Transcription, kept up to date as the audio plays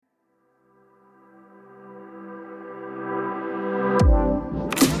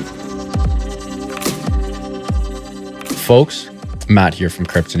Folks, Matt here from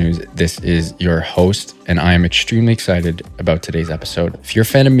Crypto News. This is your host, and I am extremely excited about today's episode. If you're a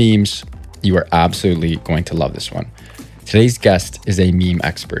fan of memes, you are absolutely going to love this one. Today's guest is a meme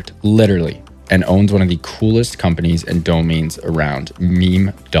expert, literally, and owns one of the coolest companies and domains around,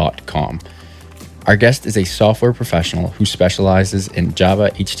 meme.com. Our guest is a software professional who specializes in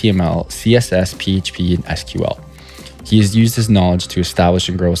Java, HTML, CSS, PHP, and SQL. He has used his knowledge to establish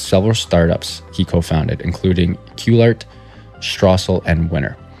and grow several startups he co-founded, including Qlart, Strassel, and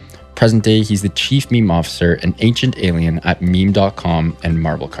Winner. Present day, he's the chief meme officer and ancient alien at meme.com and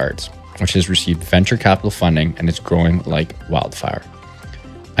Marble Cards, which has received venture capital funding and is growing like wildfire.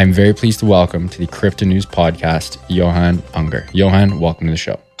 I'm very pleased to welcome to the Crypto News podcast, Johan Unger. Johan, welcome to the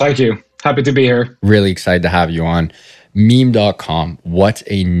show. Thank you. Happy to be here. Really excited to have you on. Meme.com, what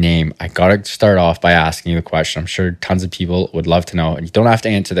a name. I gotta start off by asking you the question. I'm sure tons of people would love to know, and you don't have to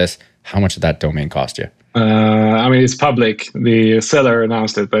answer this. How much did that domain cost you? It's public. The seller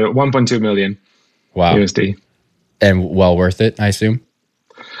announced it, but 1.2 million USD. And well worth it, I assume?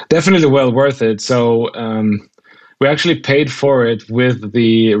 Definitely well worth it. So we actually paid for it with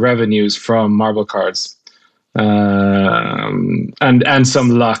the revenues from Marble Cards. And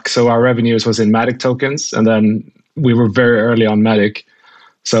some luck. So our revenues was in Matic tokens, and then we were very early on Matic,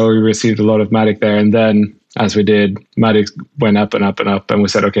 so we received a lot of Matic there. And then as we did, Matic went up and up and up, and we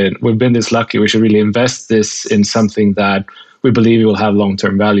said, okay, we've been this lucky, we should really invest this in something that we believe will have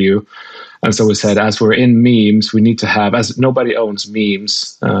long-term value. And so we said, as we're in memes, we need to have, as nobody owns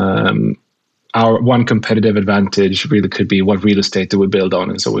memes, our one competitive advantage really could be what real estate do we build on.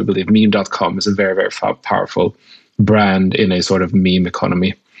 And so we believe meme.com is a very, very powerful brand in a sort of meme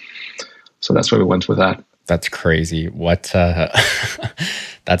economy. So that's where we went with that. That's crazy.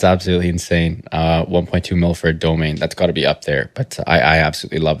 That's absolutely insane. 1.2 mil for a domain. That's got to be up there. But I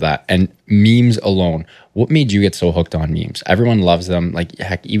absolutely love that. And memes alone, what made you get so hooked on memes? Everyone loves them. Like,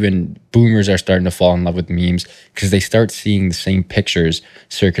 heck, even boomers are starting to fall in love with memes because they start seeing the same pictures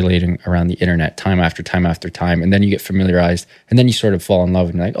circulating around the internet time after time after time. And then you get familiarized, and then you sort of fall in love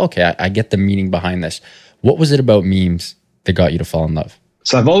and you're like, okay, I get the meaning behind this. What was it about memes that got you to fall in love?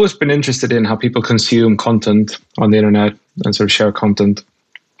 So I've always been interested in how people consume content on the internet and sort of share content.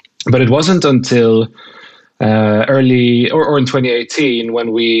 But it wasn't until early or in 2018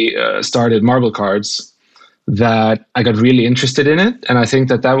 when we started Marble Cards that I got really interested in it. And I think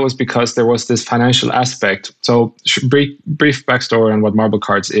that was because there was this financial aspect. So brief backstory on what Marble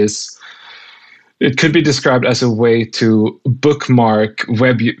Cards is. It could be described as a way to bookmark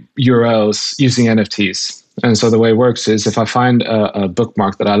web URLs using NFTs. And so the way it works is if I find a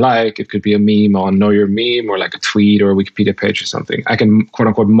bookmark that I like, it could be a meme on Know Your Meme or like a tweet or a Wikipedia page or something. I can quote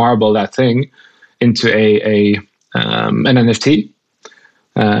unquote marble that thing into an NFT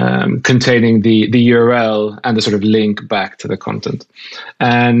containing the URL and the sort of link back to the content.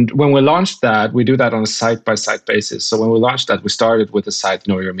 And when we launched that, we do that on a site-by-site basis. So when we launched that, we started with the site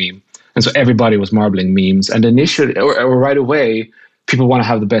Know Your Meme. And so everybody was marbling memes. And initially, or right away, people want to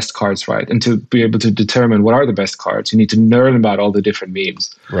have the best cards, right? And to be able to determine what are the best cards, you need to learn about all the different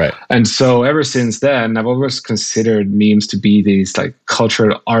memes. Right. And so ever since then, I've always considered memes to be these like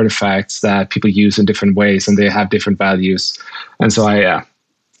cultural artifacts that people use in different ways, and they have different values. And so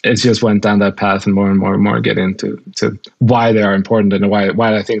it just went down that path, and more get into why they are important and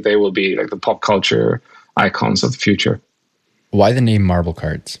why I think they will be like the pop culture icons of the future. Why the name Marble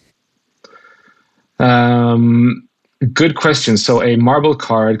Cards? Good question. So a marble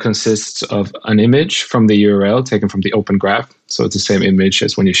card consists of an image from the URL taken from the Open Graph. So it's the same image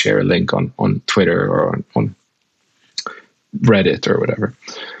as when you share a link on Twitter or on Reddit or whatever.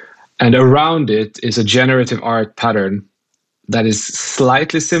 And around it is a generative art pattern that is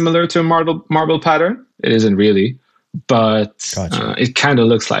slightly similar to a marble pattern. It isn't really, but Gotcha. It kind of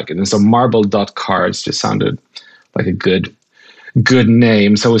looks like it. And so marble.cards just sounded like a good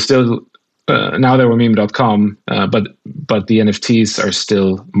name. So it's still... now that we're meme.com, but the NFTs are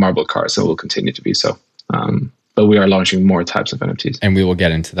still Marble Cards, so will continue to be so. But we are launching more types of NFTs, and we will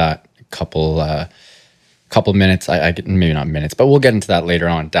get into that couple minutes. Maybe not minutes, but we'll get into that later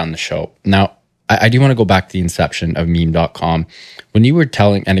on down the show. Now, I do want to go back to the inception of meme.com. When you were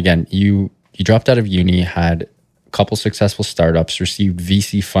telling, and again, you dropped out of uni, had a couple successful startups, received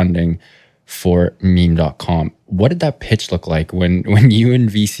VC funding for meme.com. What did that pitch look like when you and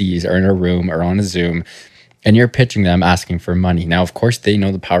VCs are in a room or on a Zoom and you're pitching them asking for money? Now, of course, they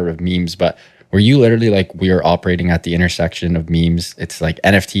know the power of memes, but were you literally like, we are operating at the intersection of memes? It's like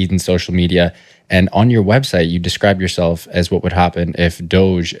NFTs and social media. And on your website, you describe yourself as what would happen if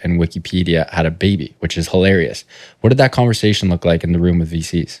Doge and Wikipedia had a baby, which is hilarious. What did that conversation look like in the room with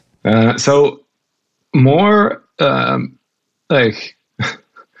VCs? So more like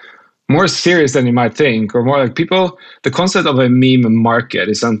more serious than you might think, or more like people. The concept of a meme market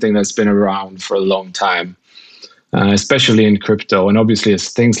is something that's been around for a long time, especially in crypto, and obviously it's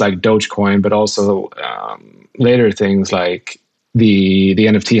things like Dogecoin, but also later things like the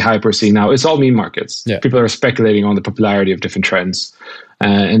NFT hype we're seeing now. It's all meme markets. Yeah. People are speculating on the popularity of different trends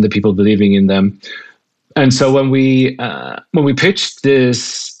and the people believing in them. And so when we pitched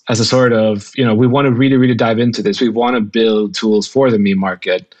this as a sort of, we want to really, really dive into this. We want to build tools for the meme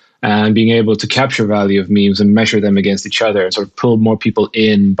market and being able to capture value of memes and measure them against each other and sort of pull more people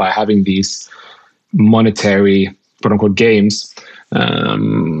in by having these monetary, quote unquote, games.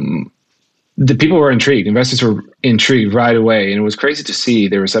 The people were intrigued. Investors were intrigued right away. And it was crazy to see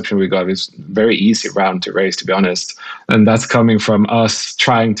the reception we got. It was a very easy round to raise, to be honest. And that's coming from us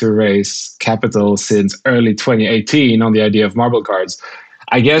trying to raise capital since early 2018 on the idea of marble cards.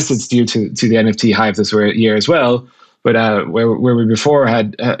 I guess it's due to the NFT hype this year as well. But where we before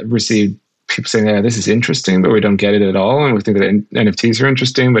had received people saying, yeah, this is interesting, but we don't get it at all. And we think that NFTs are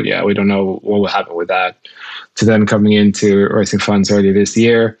interesting, but yeah, we don't know what will happen with that. To them coming into raising funds early this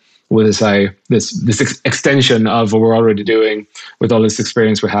year with this extension of what we're already doing with all this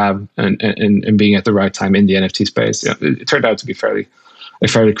experience we have and being at the right time in the NFT space. Yeah, it turned out to be a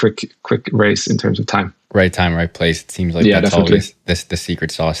fairly quick race in terms of time. Right time, right place. It seems like that's definitely always the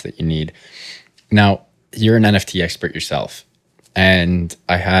secret sauce that you need. Now, you're an NFT expert yourself. And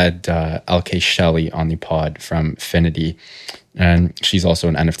I had LK Shelley on the pod from Finity, and she's also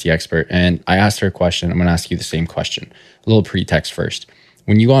an NFT expert. And I asked her a question. I'm going to ask you the same question. A little pretext first.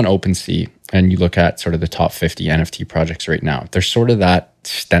 When you go on OpenSea and you look at sort of the top 50 NFT projects right now, there's sort of that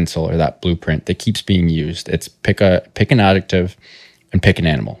stencil or that blueprint that keeps being used. It's pick an adjective and pick an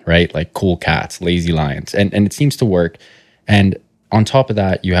animal, right? Like cool cats, lazy lions. And it seems to work. And on top of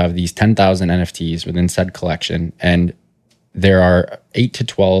that, you have these 10,000 NFTs within said collection. And there are 8 to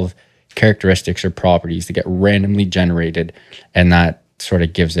 12 characteristics or properties that get randomly generated, and that sort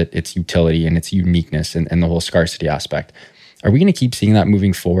of gives it its utility and its uniqueness and the whole scarcity aspect. Are we going to keep seeing that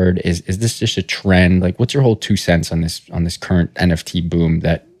moving forward? Is this just a trend? Like, what's your whole 2 cents on this current NFT boom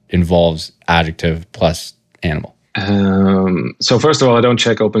that involves adjective plus animal? So first of all, I don't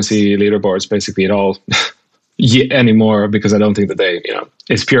check OpenSea leaderboards basically at all anymore, because I don't think that they,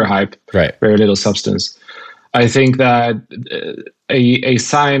 it's pure hype, right? Very little substance. I think that a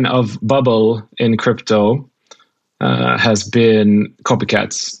sign of bubble in crypto has been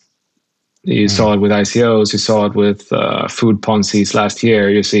copycats. You saw it with ICOs. You saw it with food Ponzi's last year.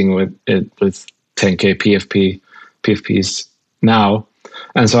 You're seeing it with 10K PFPs now.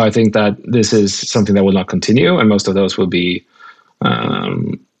 And so I think that this is something that will not continue, and most of those will be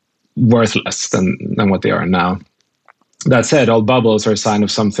worthless than what they are now. That said, all bubbles are a sign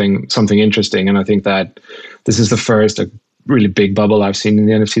of something interesting, and I think that this is the first really big bubble I've seen in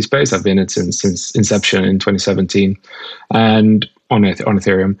the NFT space. I've been in it since inception in 2017, and on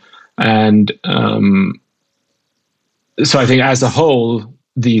Ethereum, and so I think as a whole,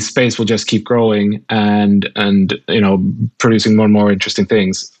 the space will just keep growing and producing more and more interesting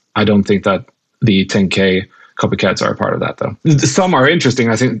things. I don't think that the 10K copycats are a part of that, though. Some are interesting.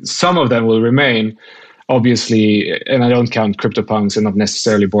 I think some of them will remain. Obviously, and I don't count CryptoPunks and not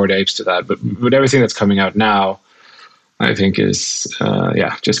necessarily Bored Apes to that, but everything that's coming out now, I think is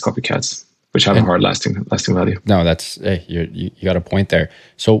just copycats, which have a hard lasting value. No, that's you got a point there.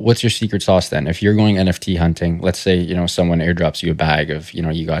 So what's your secret sauce then? If you're going NFT hunting, let's say someone airdrops you a bag of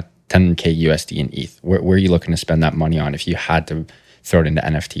you got 10K USD in ETH. Where are you looking to spend that money on if you had to throw it into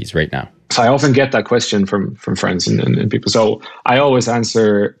NFTs right now? So I often get that question from friends and people. So I always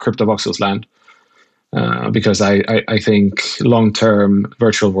answer CryptoVoxels land. Because I think long-term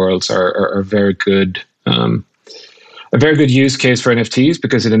virtual worlds are very good, a very good use case for NFTs,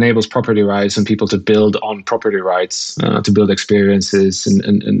 because it enables property rights and people to build on property rights, to build experiences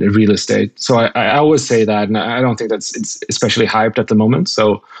and real estate. So I always say that, and I don't think it's especially hyped at the moment.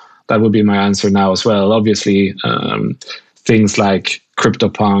 So that would be my answer now as well. Obviously, things like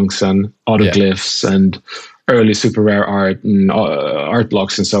CryptoPunks and autoglyphs and early super rare art and art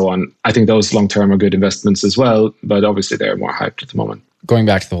blocks and so on. I think those long-term are good investments as well, but obviously they're more hyped at the moment. Going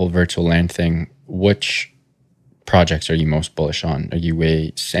back to the whole virtual land thing, which projects are you most bullish on? Are you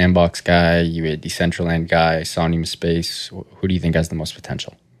a Sandbox guy? Are you a Decentraland guy? Somnium Space? Who do you think has the most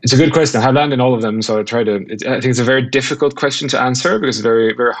potential? It's a good question. I have landed in all of them, so I think it's a very difficult question to answer, because it's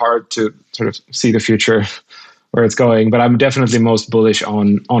very, very hard to sort of see the future where it's going. But I'm definitely most bullish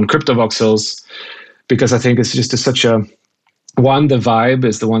on CryptoVoxels, because I think it's just the vibe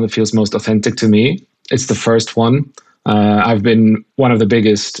is the one that feels most authentic to me. It's the first one. I've been one of the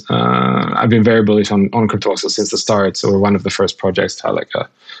biggest. I've been very bullish on CryptoVoxels since the start. So we're one of the first projects to have like a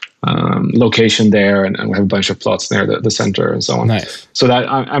location there, and we have a bunch of plots near the center and so on. Nice. So that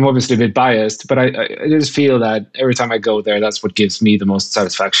I'm obviously a bit biased, but I just feel that every time I go there, that's what gives me the most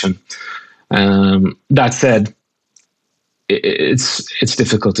satisfaction. That said, it's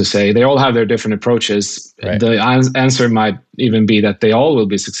difficult to say. They all have their different approaches. Right. The answer might even be that they all will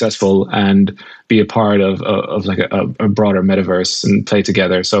be successful and be a part of like a broader metaverse and play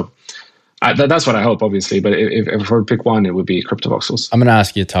together. So that's what I hope, obviously. But if I were to pick one, it would be CryptoVoxels. I'm going to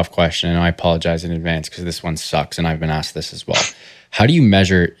ask you a tough question, and I apologize in advance because this one sucks, and I've been asked this as well. How do you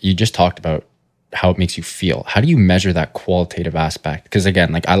measure? You just talked about how it makes you feel. How do you measure that qualitative aspect? Because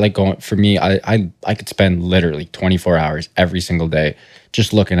again, like I like going, for me, I could spend literally 24 hours every single day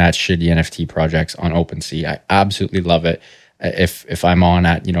just looking at shitty NFT projects on OpenSea. I absolutely love it. If I'm on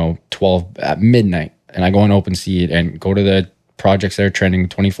at 12 at midnight and I go on OpenSea and go to the projects that are trending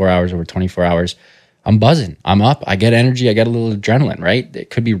 24 hours over 24 hours, I'm buzzing. I'm up. I get energy. I get a little adrenaline, right? It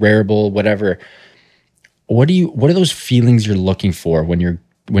could be Rarible, whatever. What are those feelings you're looking for when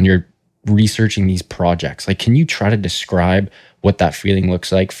you're researching these projects? Like, can you try to describe what that feeling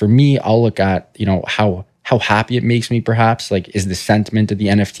looks like? For me, I'll look at, how happy it makes me, perhaps. Like, is the sentiment of the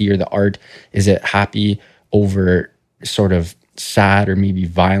NFT or the art, is it happy over sort of sad or maybe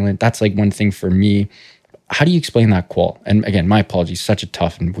violent? That's like one thing for me. How do you explain that qual? And again, my apologies, such a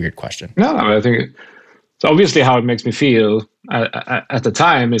tough and weird question. No, I think so. Obviously, how it makes me feel at the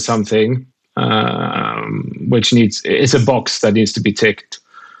time is something which it's a box that needs to be ticked.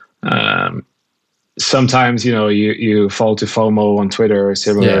 Sometimes you fall to FOMO on Twitter or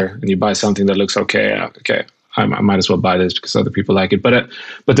similar, and you buy something that looks okay. I might as well buy this because other people like it. But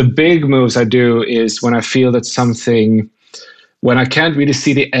the big moves I do is when I feel that something, when I can't really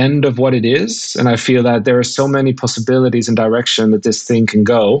see the end of what it is, and I feel that there are so many possibilities and direction that this thing can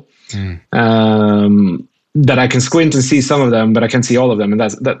go, that I can squint and see some of them, but I can't see all of them, and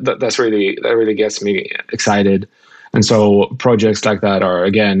that really gets me excited. And so projects like that are,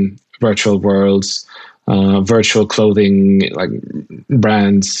 again, virtual worlds, virtual clothing, like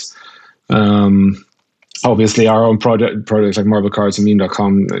brands. Obviously, our own products like Marble Cards and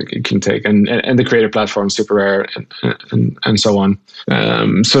Meme.com can take, and the creator platform, Super Rare, and so on.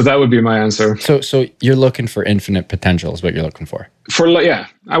 So that would be my answer. So you're looking for infinite potential is what you're looking for? Yeah,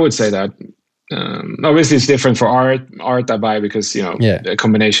 I would say that. Obviously, it's different for art. Art I buy because a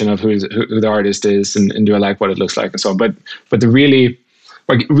combination of who the artist is and do I like what it looks like and so on. But what really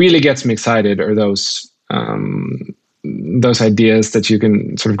gets me excited are those ideas that you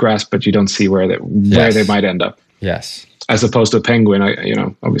can sort of grasp, but you don't see where they might end up. Yes. As opposed to a penguin, I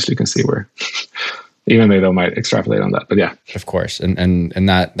obviously can see where, even though they might extrapolate on that. But yeah, of course, and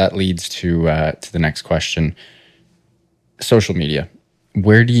that leads to the next question. Social media.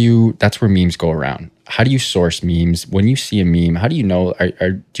 That's where memes go around. How do you source memes? When you see a meme, how do you know,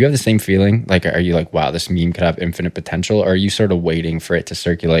 do you have the same feeling? Like, are you like, wow, this meme could have infinite potential? Or are you sort of waiting for it to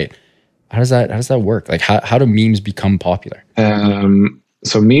circulate? How does that work? Like, how do memes become popular?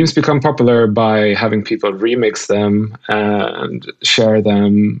 So memes become popular by having people remix them and share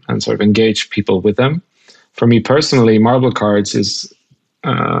them and sort of engage people with them. For me personally, Marble Cards is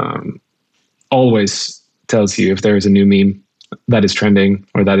always tells you if there is a new meme that is trending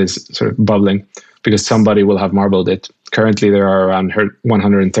or that is sort of bubbling, because somebody will have marbled it. Currently, there are around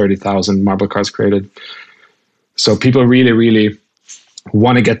 130,000 Marble Cards created. So people really, really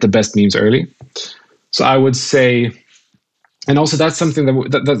want to get the best memes early. So I would say, and also that's something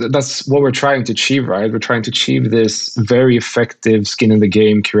that's what we're trying to achieve, right? We're trying to achieve this very effective skin in the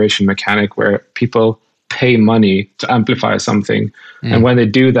game curation mechanic where people pay money to amplify something. And when they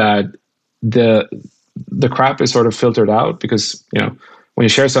do that, the crap is sort of filtered out, because when you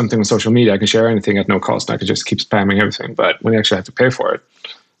share something on social media, I can share anything at no cost. I can just keep spamming everything. But when you actually have to pay for it,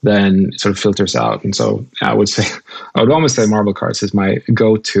 then it sort of filters out. And so I would almost say Marble Cards is my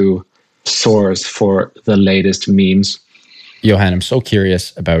go-to source for the latest memes. Johan, I'm so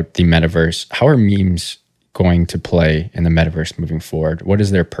curious about the metaverse. How are memes going to play in the metaverse moving forward? What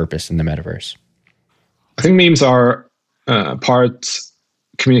is their purpose in the metaverse? I think memes are part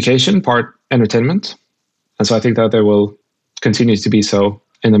communication, part entertainment. And so I think that they will continue to be so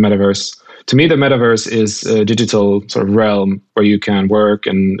in the metaverse. To me, the metaverse is a digital sort of realm where you can work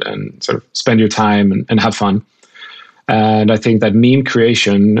and sort of spend your time and have fun. And I think that meme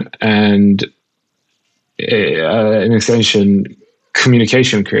creation and an extension,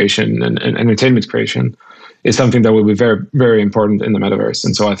 communication creation and entertainment creation is something that will be very, very important in the metaverse.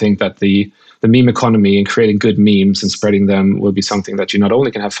 And so I think that the meme economy and creating good memes and spreading them will be something that you not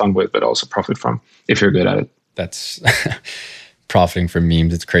only can have fun with, but also profit from if you're good at it. that's profiting from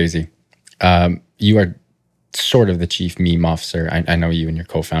memes. It's crazy. You are sort of the chief meme officer. I know you and your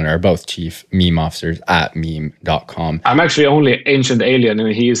co-founder are both chief meme officers at meme.com. I'm actually only Ancient Alien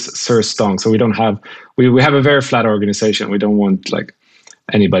and he's Sir Stonk. So we don't have, we have a very flat organization. We don't want like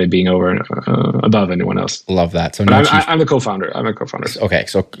anybody being above anyone else. Love that. So I'm the co-founder. I'm a co-founder. Okay.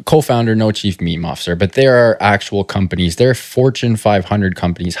 So co-founder, no chief meme officer, but there are actual companies, there are Fortune 500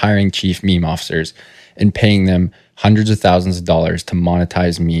 companies hiring chief meme officers and paying them hundreds of thousands of dollars to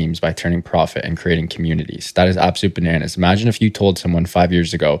monetize memes by turning profit and creating communities. That is absolute bananas. Imagine if you told someone 5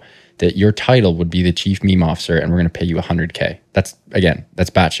 years ago that your title would be the chief meme officer and we're going to pay you $100K. That's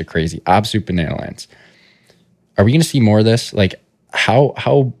batshit crazy. Absolute banana lands. Are we going to see more of this? Like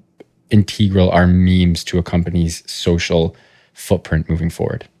how integral are memes to a company's social footprint moving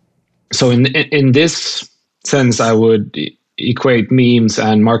forward? So in this sense, I would equate memes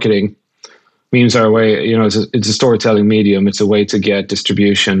and marketing. Memes are a way, it's a storytelling medium. It's a way to get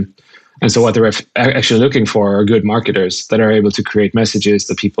distribution. And so what they're actually looking for are good marketers that are able to create messages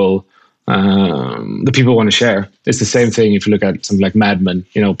that people want to share. It's the same thing if you look at something like Mad Men.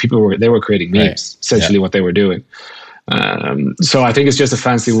 They were creating memes, right. Essentially what they were doing. So I think it's just a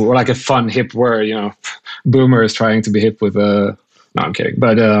fancy, like a fun, hip word. Boomer is trying to be hip with no, I'm kidding.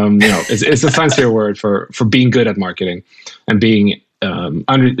 But it's a fancier word for being good at marketing and being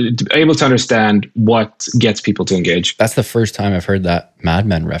able to understand what gets people to engage. That's the first time I've heard that Mad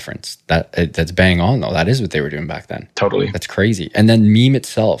Men reference. That's bang on though. That is what they were doing back then. Totally. That's crazy. And then meme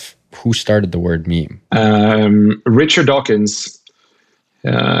itself. Who started the word meme? Richard Dawkins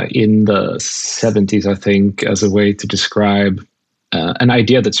in the 70s, I think, as a way to describe an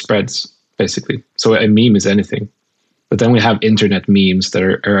idea that spreads, basically. So a meme is anything. But then we have internet memes that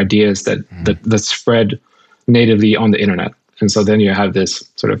are ideas that spread natively on the internet. And so then you have this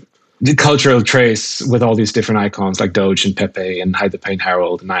sort of cultural trace with all these different icons like Doge and Pepe and Hide the Pain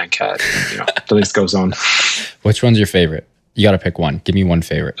Harold and Nyan Cat. The list goes on. Which one's your favorite? You got to pick one. Give me one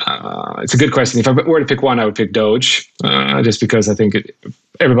favorite. It's a good question. If I were to pick one, I would pick Doge, just because I think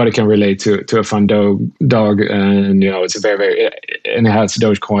everybody can relate to a fun dog, and it's a very, very, and it has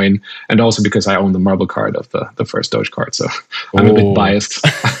Dogecoin, and also because I own the marble card of the first Doge card, so I'm a bit biased.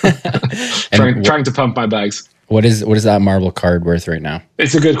 trying to pump my bags. What is that marble card worth right now?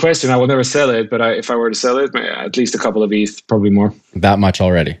 It's a good question. I will never sell it, but if I were to sell it, at least a couple of ETH, probably more. That much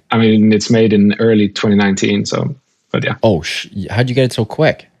already? I mean, it's made in early 2019, so. But yeah. Oh, how'd you get it so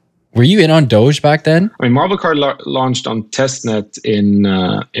quick? Were you in on Doge back then? I mean, Marble Card launched on testnet in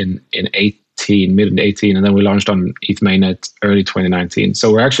 18, mid 18, and then we launched on ETH mainnet early 2019.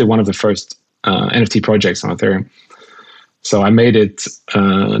 So we're actually one of the first NFT projects on Ethereum. So I made it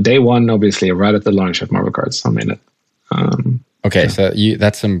day one, obviously, right at the launch of Marble Cards on mainnet. Okay, so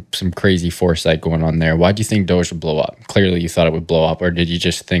that's some crazy foresight going on there. Why do you think Doge would blow up? Clearly, you thought it would blow up, or did you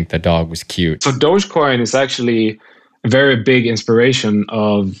just think the dog was cute? So Dogecoin is actually a very big inspiration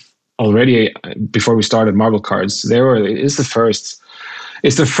of already before we started Marble Cards. It's the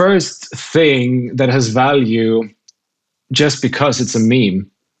first thing that has value just because it's a meme.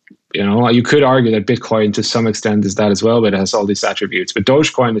 You could argue that Bitcoin to some extent is that as well, but it has all these attributes. But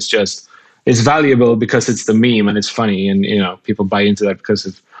Dogecoin is valuable because it's the meme and it's funny, and people buy into that because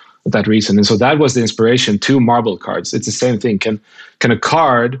of that reason. And so that was the inspiration to Marble Cards. It's the same thing. Can a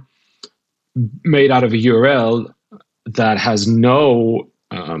card made out of a URL that has no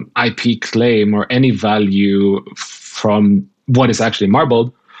IP claim or any value from what is actually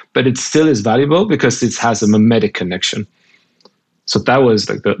marbled, but it still is valuable because it has a memetic connection. So that was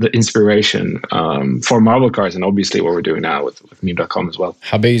like the inspiration for Marble Cards, and obviously what we're doing now with meme.com as well.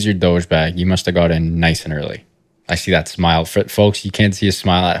 How big is your Doge bag? You must have got in nice and early. I see that smile. For folks, you can't see a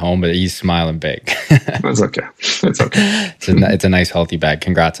smile at home, but he's smiling big. That's okay. It's okay. It's a nice, healthy bag.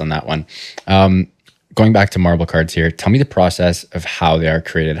 Congrats on that one. Going back to Marble Cards here, tell me the process of how they are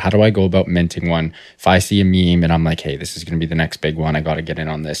created. How do I go about minting one? If I see a meme and I'm like, hey, this is going to be the next big one, I got to get in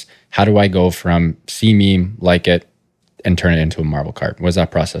on this. How do I go from see meme, like it, and turn it into a Marble Card? What does that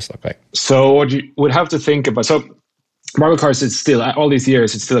process look like? So what you would have to think about, so Marble Cards, it's still, all these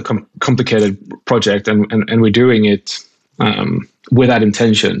years, it's still a complicated project, and we're doing it with that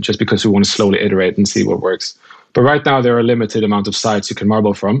intention, just because we want to slowly iterate and see what works. But right now, there are a limited amount of sites you can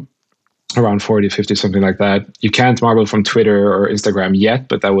marble from, around 40, 50, something like that. You can't marble from Twitter or Instagram yet,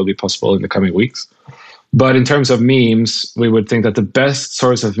 but that will be possible in the coming weeks. But in terms of memes, we would think that the best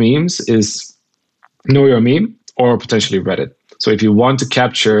source of memes is Know Your Meme, or potentially Reddit. So if you want to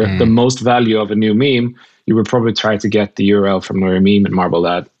capture the most value of a new meme, you would probably try to get the URL from Know Your Meme and marble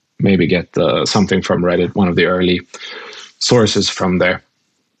that, maybe get something from Reddit, one of the early sources from there.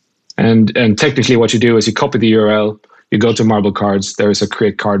 And technically what you do is you copy the URL, you go to Marble Cards, there's a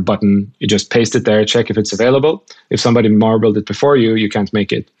create card button, you just paste it there, check if it's available. If somebody marbled it before you, you can't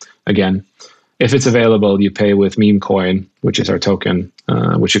make it again. If it's available, you pay with meme coin, which is our token,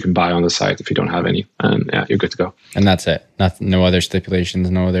 which you can buy on the site if you don't have any. And yeah, you're good to go. And that's it. Nothing, no other stipulations,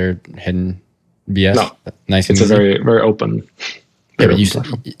 no other hidden BS. No, nice and it's easy. a very, very open. Yeah, but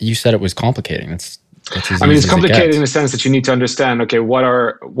you said it was complicating. That's I mean, it's complicated in the sense that you need to understand, okay, what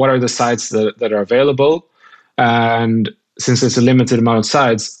are the sites that are available? And since it's a limited amount of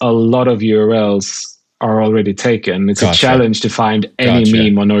sites, a lot of URLs are already taken. It's a challenge to find any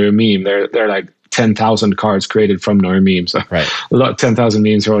meme on Know Your Meme. There are like 10,000 cards created from Know Your Meme. So right. 10,000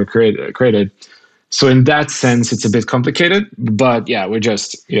 memes are all created. So in that sense, it's a bit complicated. But yeah, we're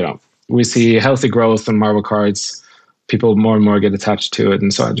just, we see healthy growth on Marble Cards. People more and more get attached to it.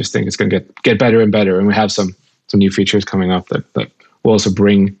 And so I just think it's going to get better and better. And we have some new features coming up that will also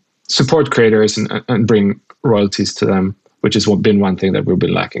support creators and bring royalties to them, which has been one thing that we've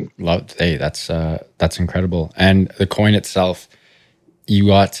been lacking. Hey, that's incredible. And the coin itself, you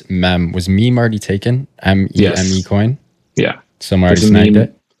got MEM. Was meme already taken? MEME coin? Yeah. Someone already snagged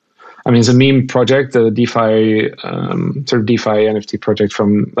it? I mean, it's a meme project, the DeFi, sort of DeFi NFT project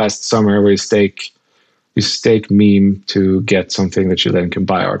from last summer where you stake meme to get something that you then can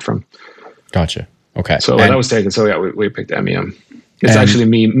buy art from. Gotcha. Okay. So that was taken. So yeah, we picked MEM. It's actually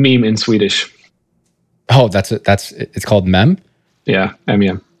meme in Swedish. Oh, it's called MEM? Yeah,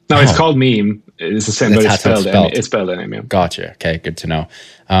 MEM. No, it's called meme. It's the same, but it's spelled MEM. Gotcha. Okay, good to know.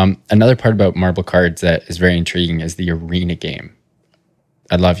 Another part about Marble Cards that is very intriguing is the arena game.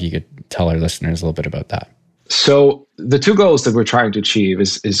 I'd love if you could tell our listeners a little bit about that. So the two goals that we're trying to achieve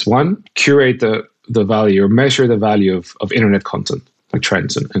is one, curate the value or measure the value of internet content, like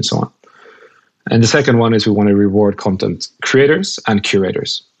trends and so on. And the second one is we want to reward content creators and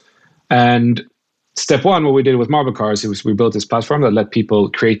curators. And step one, what we did with Marble Cards, was we built this platform that let people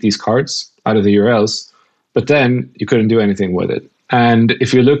create these cards out of the URLs, but then you couldn't do anything with it. And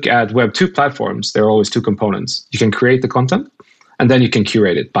if you look at Web 2 platforms, there are always two components. You can create the content, and then you can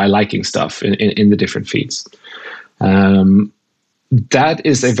curate it by liking stuff in the different feeds. That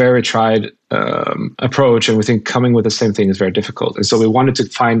is a very tried approach, and we think coming with the same thing is very difficult. And so we wanted to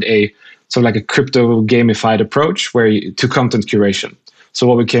find a sort of like a crypto gamified approach to content curation. So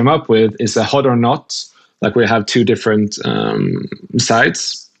what we came up with is a hot or not. Like we have two different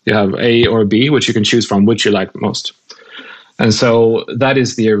sites. You have A or B, which you can choose from which you like most. And so that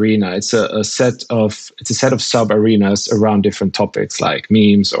is the arena. It's a set of sub arenas around different topics like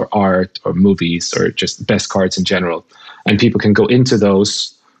memes or art or movies or just best cards in general. And people can go into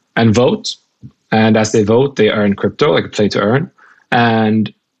those and vote. And as they vote, they earn crypto, like play to earn.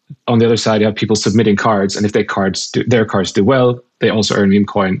 And on the other side, you have people submitting cards. And if their cards do well, they also earn meme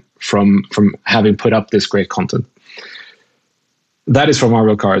coin from having put up this great content. That is from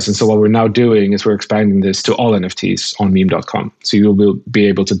Marble Cards. And so what we're now doing is we're expanding this to all NFTs on meme.com. So you will be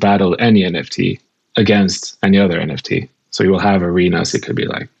able to battle any NFT against any other NFT. So you will have arenas. It could be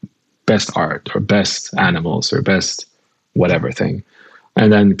like best art or best animals or best whatever thing.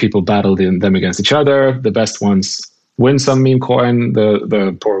 And then people battle them against each other. The best ones win some meme coin.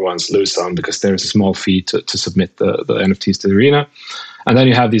 The poor ones lose some because there's a small fee to submit the NFTs to the arena. And then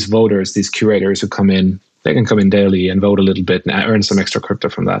you have these voters, these curators who come in. They can come in daily and vote a little bit and earn some extra crypto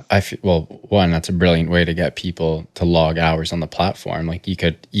from that. One, that's a brilliant way to get people to log hours on the platform. Like you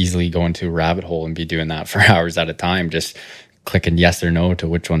could easily go into a rabbit hole and be doing that for hours at a time, just clicking yes or no to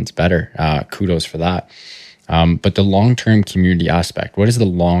which one's better. Kudos for that. But the long-term community aspect, what is the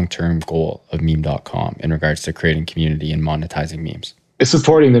long-term goal of meme.com in regards to creating community and monetizing memes? It's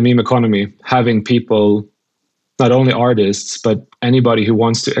supporting the meme economy, having people, not only artists, but anybody who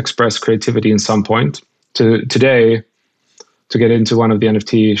wants to express creativity in some point. Today, to get into one of the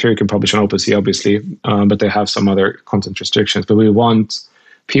NFT, sure, you can publish on OpenSea, obviously, but they have some other content restrictions. But we want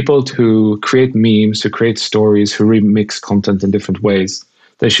people to create memes, to create stories, who remix content in different ways.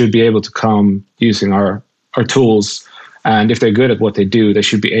 They should be able to come using our tools. And if they're good at what they do, they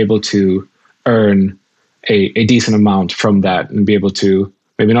should be able to earn a decent amount from that and be able to,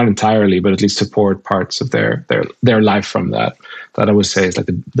 maybe not entirely, but at least support parts of their life from that. That I would say is like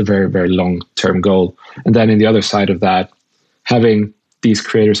the very, very long-term goal. And then in the other side of that, having these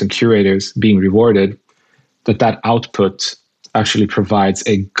creators and curators being rewarded, that output actually provides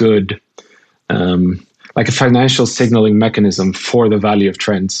a good, like a financial signaling mechanism for the value of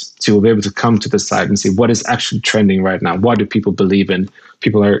trends. So you'll be able to come to the site and see what is actually trending right now. What do people believe in?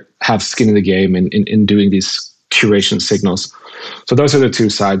 People have skin in the game in doing these curation signals. So those are the two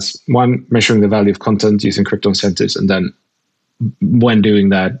sides. One, measuring the value of content using crypto incentives, and then when doing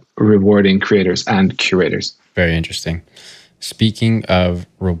that, rewarding creators and curators. Very interesting. Speaking of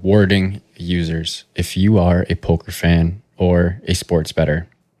rewarding users, if you are a poker fan or a sports bettor,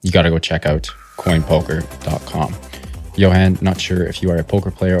 you got to go check out coinpoker.com. Johan, not sure if you are a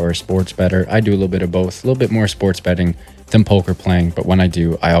poker player or a sports bettor. I do a little bit of both, a little bit more sports betting than poker playing, but when I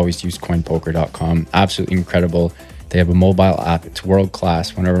do, I always use coinpoker.com. Absolutely incredible. They have a mobile app. It's world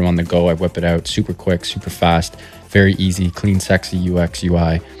class. Whenever I'm on the go, I whip it out super quick, super fast, very easy, clean, sexy UX,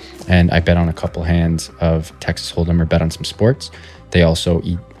 UI. And I bet on a couple hands of Texas Hold'em or bet on some sports. They also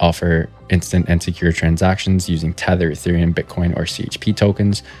offer instant and secure transactions using Tether, Ethereum, Bitcoin, or CHP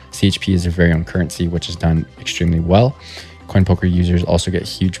tokens. CHP is their very own currency, which is done extremely well. CoinPoker users also get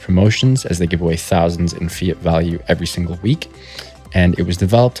huge promotions as they give away thousands in fiat value every single week. And it was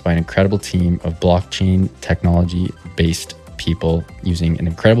developed by an incredible team of blockchain technology-based people using an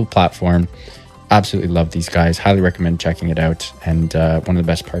incredible platform. Absolutely love these guys. Highly recommend checking it out. And one of the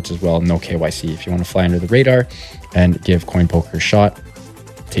best parts as well, no KYC. If you want to fly under the radar and give CoinPoker a shot,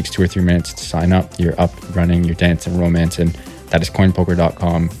 it takes 2 or 3 minutes to sign up. You're up, running, you're dancing, romancing. That is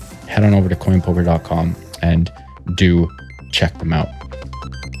coinpoker.com. Head on over to coinpoker.com and do check them out.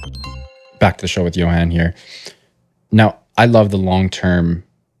 Back to the show with Johan here. Now, I love the long-term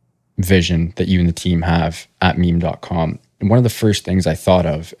vision that you and the team have at meme.com. And one of the first things I thought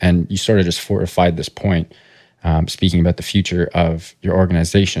of, and you sort of just fortified this point, speaking about the future of your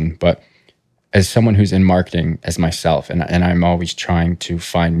organization, but as someone who's in marketing as myself, and I'm always trying to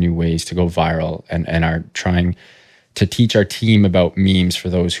find new ways to go viral and are trying to teach our team about memes for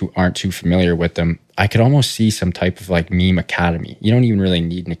those who aren't too familiar with them, I could almost see some type of like meme academy. You don't even really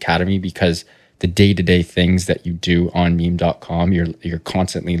need an academy because the day-to-day things that you do on meme.com, you're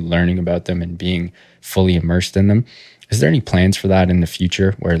constantly learning about them and being fully immersed in them. Is there any plans for that in the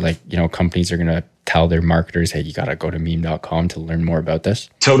future where companies are going to tell their marketers, hey, you got to go to meme.com to learn more about this?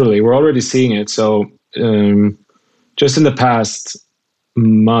 Totally. We're already seeing it. So just in the past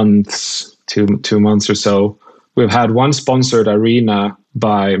months, two months or so, we've had one sponsored arena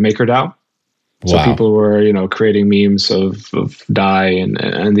by MakerDAO. So Wow. people were, creating memes of DAI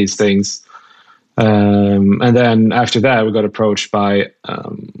and these things. And then after that, we got approached by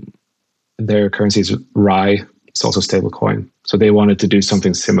their currencies, RAI. It's also stablecoin. So they wanted to do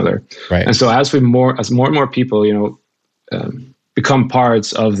something similar. Right. And so as more and more people, become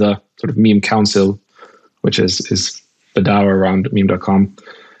parts of the sort of meme council, which is the DAO around meme.com,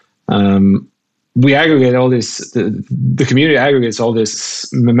 we aggregate all this, the community aggregates all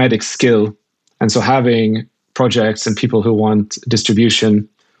this memetic skill. And so having projects and people who want distribution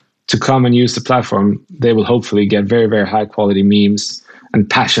to come and use the platform, they will hopefully get very, very high quality memes and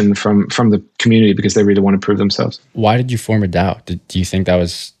passion from the community because they really want to prove themselves. Why did you form a DAO? Do you think that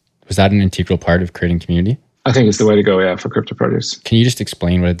was that an integral part of creating community? I think it's the way to go, yeah, for crypto projects. Can you just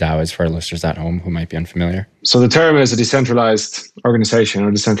explain what a DAO is for our listeners at home who might be unfamiliar? So the term is a decentralized organization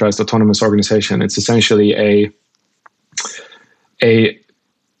or decentralized autonomous organization. It's essentially a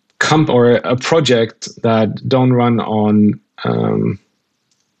project that don't run on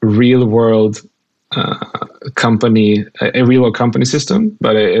real world company system,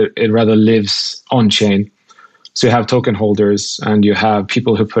 but it rather lives on chain. So you have token holders and you have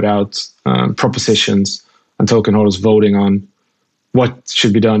people who put out propositions and token holders voting on what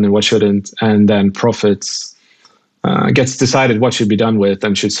should be done and what shouldn't, and then profits gets decided what should be done with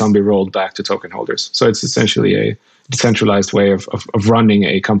and should some be rolled back to token holders. So it's essentially a decentralized way of running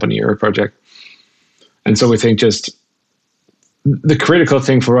a company or a project. And so we think just the critical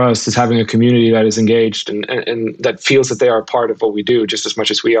thing for us is having a community that is engaged and that feels that they are a part of what we do just as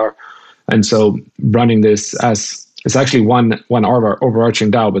much as we are. And so running this as it's actually one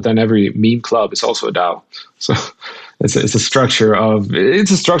overarching DAO, but then every meme club is also a DAO. So it's a structure of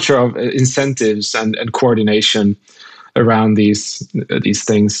incentives and coordination around these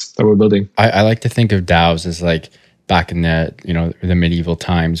things that we're building. I like to think of DAOs as like back in the the medieval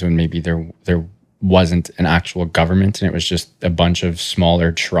times when maybe there wasn't an actual government and it was just a bunch of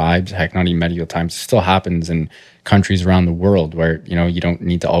smaller tribes. Heck, not even medieval times. It still happens in countries around the world where you don't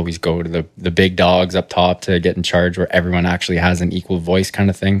need to always go to the big dogs up top to get in charge, where everyone actually has an equal voice kind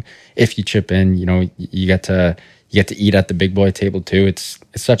of thing. If you chip in, you get to eat at the big boy table too. It's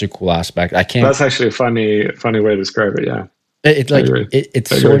such a cool aspect. That's actually a funny way to describe it. Yeah. It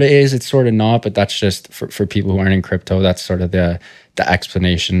sort of is, it's sort of not, but that's just for people who aren't in crypto. That's sort of the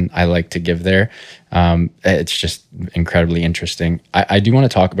explanation I like to give there. It's just incredibly interesting. I do want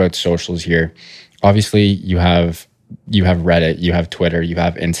to talk about socials here. Obviously, you have Reddit, you have Twitter, you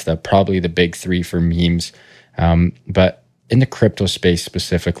have Insta, probably the big three for memes. But in the crypto space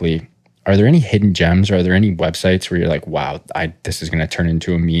specifically, Are there any hidden gems, or are there any websites where you're like, wow, this is going to turn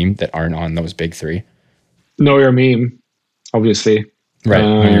into a meme that aren't on those big three? Know Your Meme, obviously.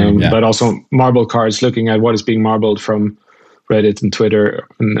 Right. But also marble cards, looking at what is being marbled from Reddit and Twitter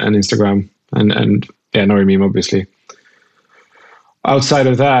and Instagram. And Know Your Meme, obviously. Outside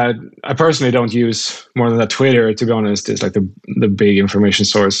of that, I personally don't use more than that. Twitter, to be honest, is like the big information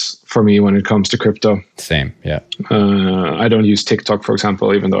source for me when it comes to crypto. Same, yeah. I don't use TikTok, for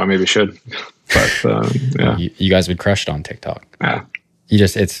example, even though I maybe should. But yeah, you guys would crush it on TikTok. Yeah,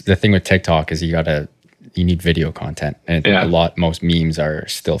 it's the thing with TikTok is you need video content, and most memes are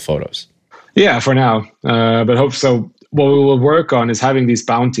still photos. Yeah, for now. But hope so. What we will work on is having these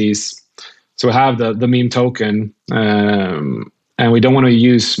bounties. So we have the meme token. And we don't want to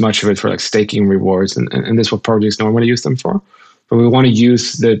use much of it for like staking rewards, and this is what projects normally use them for. But we want to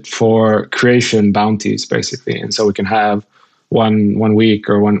use it for creation bounties, basically. And so we can have one week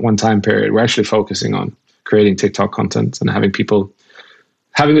or one time period. We're actually focusing on creating TikTok content and having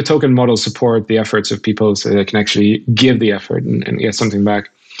the token model support the efforts of people, so they can actually give the effort and get something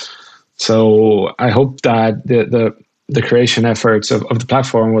back. So I hope that the creation efforts of the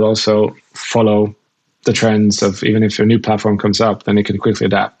platform will also follow the trends of, even if a new platform comes up, then it can quickly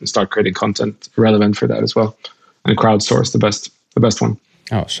adapt and start creating content relevant for that as well, and crowdsource the best one.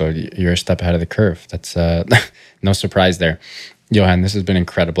 Oh, so you're a step ahead of the curve. That's no surprise there. Johan, this has been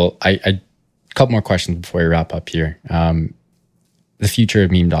incredible. A couple more questions before we wrap up here. The future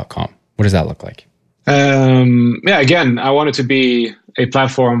of meme.com, what does that look like? Again, I want it to be a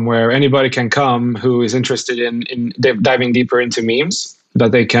platform where anybody can come who is interested in diving deeper into memes,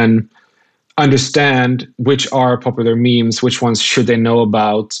 that they can understand which are popular memes, which ones should they know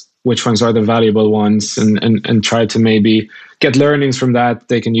about, which ones are the valuable ones, and try to maybe get learnings from that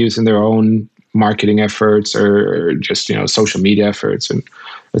they can use in their own marketing efforts, or just social media efforts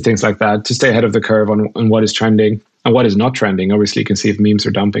or things like that, to stay ahead of the curve on what is trending and what is not trending. Obviously, you can see if memes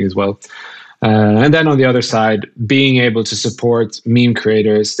are dumping as well. And then on the other side, being able to support meme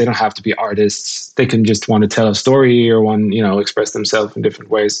creators. They don't have to be artists. They can just want to tell a story or express themselves in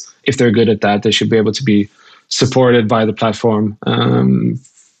different ways. If they're good at that, they should be able to be supported by the platform in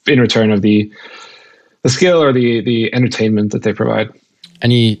return of the skill or the entertainment that they provide.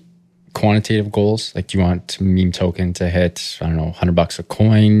 Any quantitative goals? Like, do you want meme token to hit, I don't know, $100 a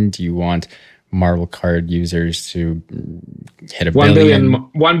coin? Do you want Marble card users to hit a billion?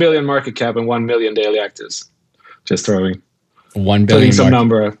 1 billion market cap and 1 million daily actives. Just throwing 1 billion some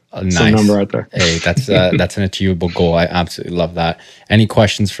number out there. Hey, that's an achievable goal. I absolutely love that. Any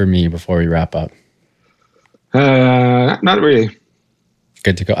questions for me before we wrap up? Not really.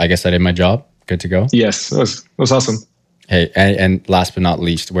 Good to go. I guess I did my job. Good to go. Yes, it was awesome. Hey, and last but not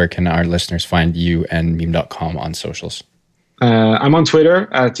least, where can our listeners find you and meme.com on socials? I'm on Twitter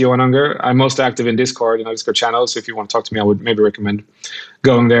at Johan Unger. I'm most active in Discord, in our Discord channel. So if you want to talk to me, I would maybe recommend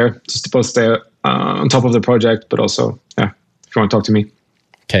going there just to both stay on top of the project, but also, if you want to talk to me.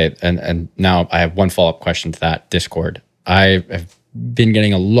 Okay. And now I have one follow-up question to that. Discord. I have been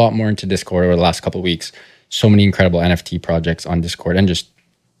getting a lot more into Discord over the last couple of weeks. So many incredible NFT projects on Discord and just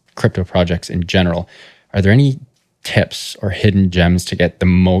crypto projects in general. Are there any tips or hidden gems to get the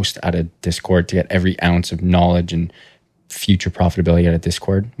most out of Discord, to get every ounce of knowledge and future profitability out of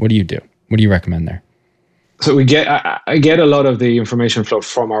Discord? What do you do? What do you recommend there? So I get a lot of the information flow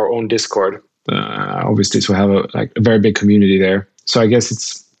from our own Discord. Obviously, so we have a very big community there. So I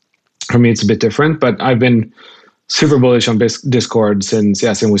guess for me it's a bit different. But I've been super bullish on Discord since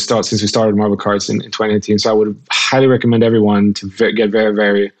we started Marble Cards in 2018. So I would highly recommend everyone to get very,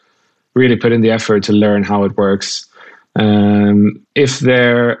 very, really put in the effort to learn how it works.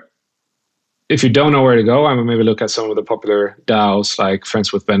 If you don't know where to go, I would maybe look at some of the popular DAOs like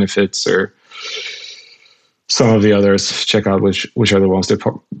Friends with Benefits or some of the others. Check out which are the ones, the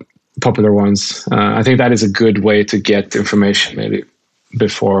popular ones. I think that is a good way to get information maybe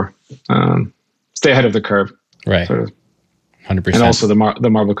before. Stay ahead of the curve. Right. Sort of. 100%. And also the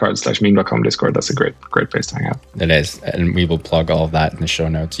Marble Cards /meme.com Discord. That's a great place to hang out. It is. And we will plug all of that in the show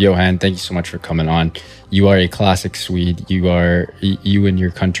notes. Johan, thank you so much for coming on. You are a classic Swede. You and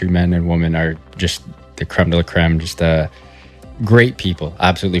your countrymen and women are just the creme de la creme, just great people,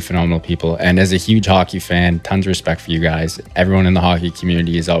 absolutely phenomenal people. And as a huge hockey fan, tons of respect for you guys. Everyone in the hockey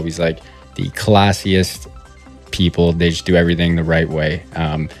community is always like the classiest people. They just do everything the right way.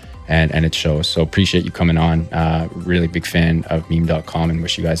 And it shows. So appreciate you coming on. Really big fan of meme.com and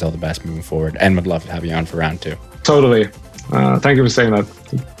wish you guys all the best moving forward. And would love to have you on for round 2. Totally. Thank you for saying that.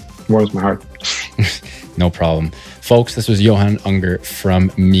 It warms my heart. No problem. Folks, this was Johan Unger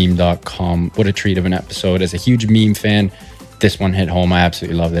from meme.com. What a treat of an episode. As a huge meme fan, this one hit home. I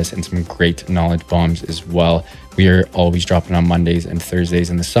absolutely love this, and some great knowledge bombs as well. We are always dropping on Mondays and Thursdays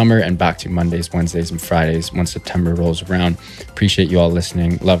in the summer, and back to Mondays, Wednesdays, and Fridays once September rolls around. Appreciate you all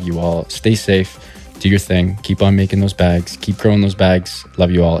listening. Love you all. Stay safe. Do your thing. Keep on making those bags. Keep growing those bags.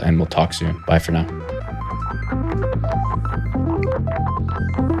 Love you all, and we'll talk soon. Bye for now.